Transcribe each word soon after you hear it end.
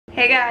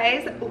Hey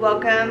guys,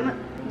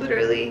 welcome.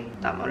 Literally,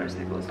 that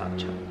motorcycle is not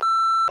chill.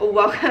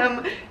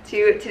 Welcome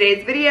to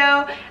today's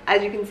video.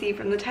 As you can see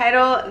from the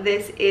title,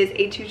 this is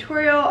a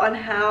tutorial on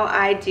how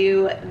I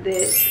do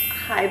this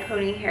high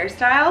pony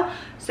hairstyle.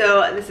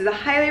 So this is a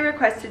highly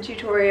requested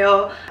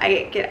tutorial.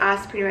 I get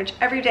asked pretty much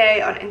every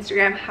day on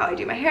Instagram how I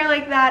do my hair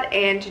like that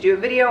and to do a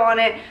video on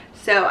it.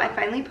 So I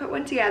finally put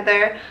one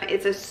together.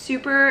 It's a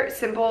super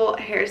simple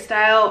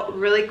hairstyle,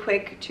 really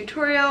quick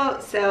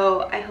tutorial.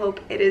 So I hope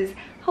it is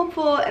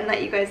helpful and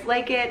that you guys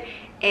like it.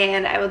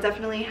 And I will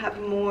definitely have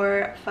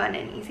more fun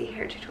and easy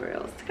hair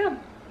tutorials to come.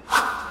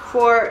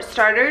 For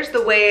starters,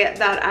 the way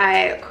that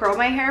I curl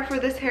my hair for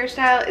this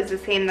hairstyle is the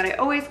same that I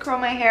always curl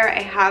my hair.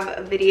 I have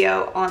a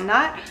video on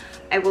that.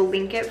 I will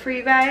link it for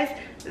you guys.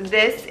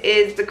 This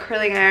is the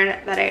curling iron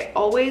that I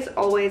always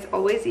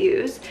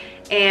use.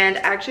 And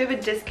I actually have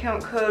a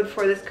discount code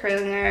for this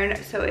curling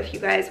iron. So if you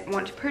guys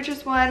want to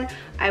purchase one,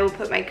 I will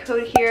put my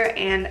code here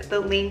and the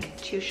link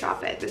to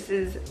shop it. This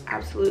is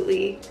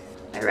absolutely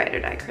my ride or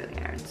die curling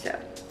iron. So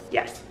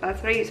yes,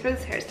 that's what I use for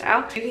this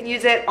hairstyle. You can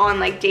use it on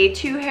like day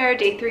 2 hair,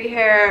 day 3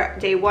 hair,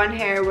 day 1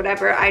 hair,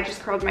 whatever. I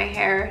just curled my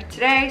hair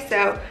today,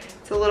 so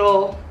it's a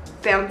little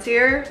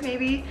bouncier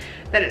maybe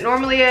than it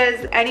normally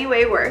is.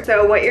 Anyway, works.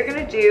 So what you're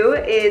gonna do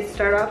is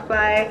start off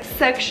by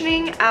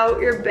sectioning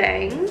out your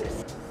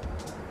bangs.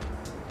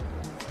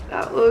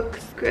 That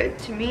looks good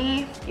to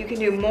me. You can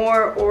do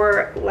more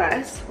or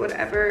less,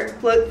 whatever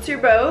floats your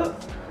boat.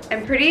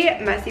 I'm pretty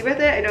messy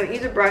with it. I don't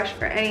use a brush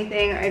or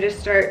anything. I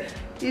just start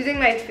using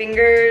my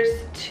fingers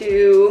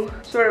to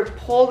sort of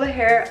pull the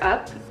hair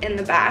up in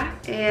the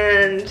back,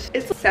 and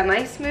it's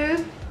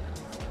semi-smooth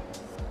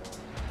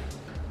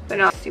but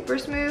not super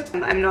smooth.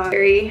 I'm not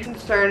very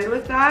concerned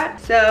with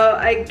that. So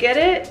I get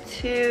it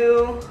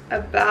to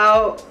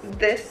about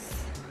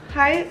this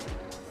height.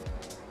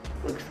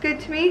 Looks good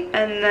to me.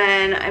 And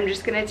then I'm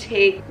just gonna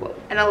take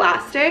an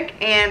elastic,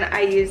 and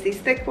I use these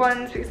thick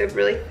ones because I have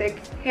really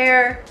thick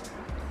hair.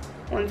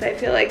 Once I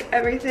feel like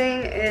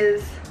everything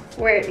is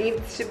where it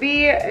needs to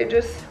be, I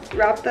just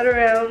wrap that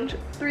around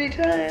 3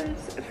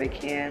 times if I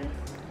can.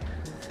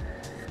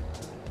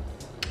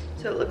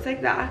 So it looks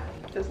like that.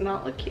 Does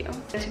not look cute.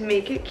 And to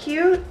make it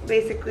cute,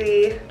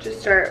 basically just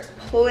start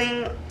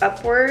pulling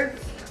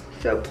upwards.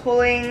 So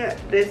pulling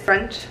this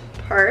front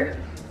part.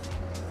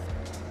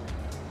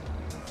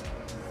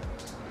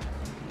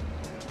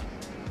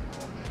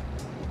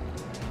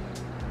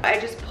 I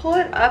just pull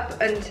it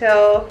up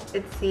until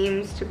it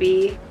seems to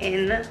be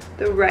in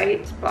the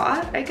right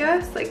spot, I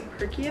guess, like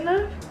perky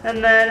enough.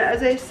 And then,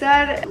 as I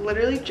said, I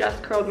literally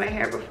just curled my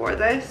hair before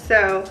this,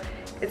 so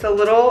it's a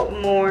little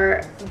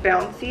more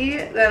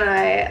bouncy than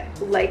I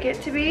like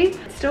it to be.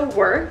 It still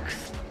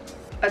works.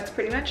 That's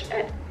pretty much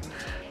it.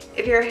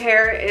 If your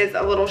hair is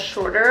a little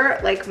shorter,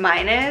 like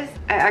mine is,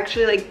 I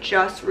actually like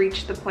just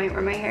reached the point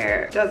where my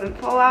hair doesn't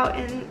fall out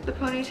in the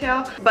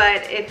ponytail.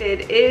 But if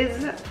it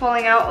is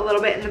falling out a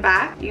little bit in the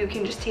back, you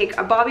can just take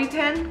a bobby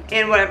pin,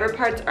 and whatever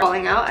parts are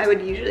falling out, I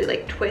would usually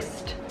like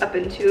twist up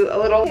into a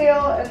little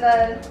tail and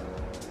then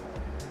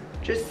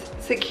just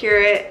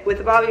secure it with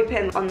a bobby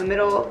pin on the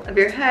middle of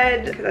your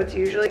head, because that's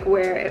usually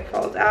where it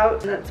falls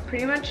out. And that's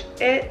pretty much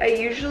it. I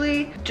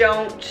usually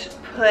don't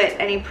put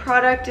any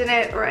product in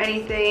it or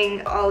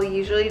anything. I'll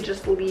usually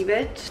just leave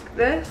it like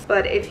this.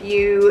 But if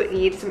you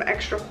need some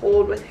extra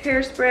hold with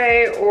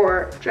hairspray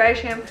or dry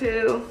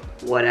shampoo,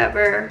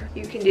 whatever,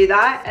 you can do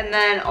that. And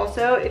then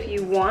also, if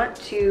you want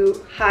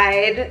to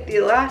hide the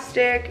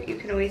elastic, you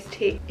can always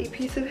take a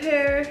piece of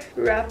hair,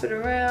 wrap it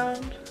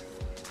around,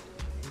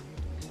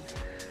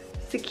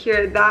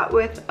 secure that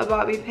with a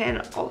bobby pin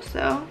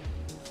also.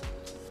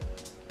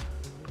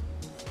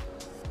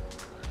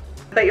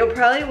 But you'll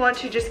probably want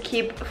to just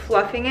keep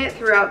fluffing it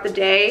throughout the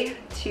day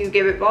to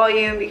give it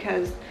volume,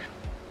 because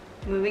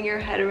moving your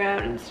head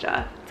around and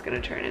stuff, it's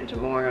gonna turn into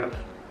more of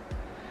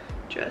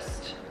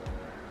just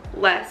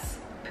less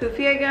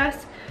poofy, I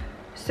guess.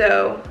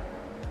 So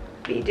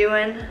be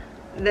doing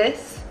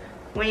this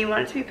when you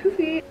want it to be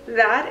poofy.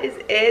 That is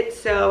it.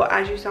 So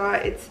as you saw,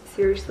 it's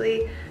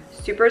seriously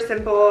super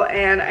simple,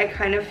 and I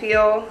kind of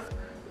feel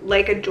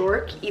like a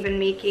dork even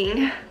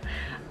making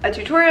a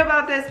tutorial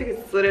about this, because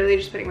it's literally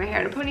just putting my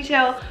hair in a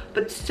ponytail.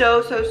 But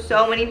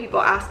so many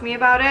people ask me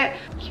about it.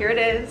 Here it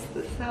is.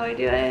 This is how I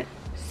do it.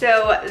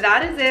 So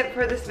that is it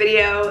for this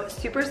video.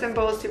 Super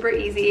simple, super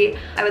easy.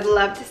 I would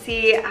love to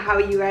see how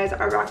you guys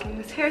are rocking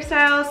this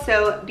hairstyle,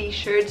 so be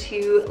sure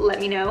to let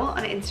me know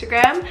on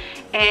Instagram,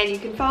 and you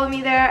can follow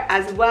me there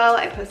as well.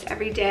 I post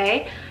every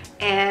day,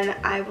 and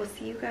I will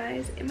see you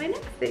guys in my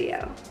next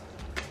video.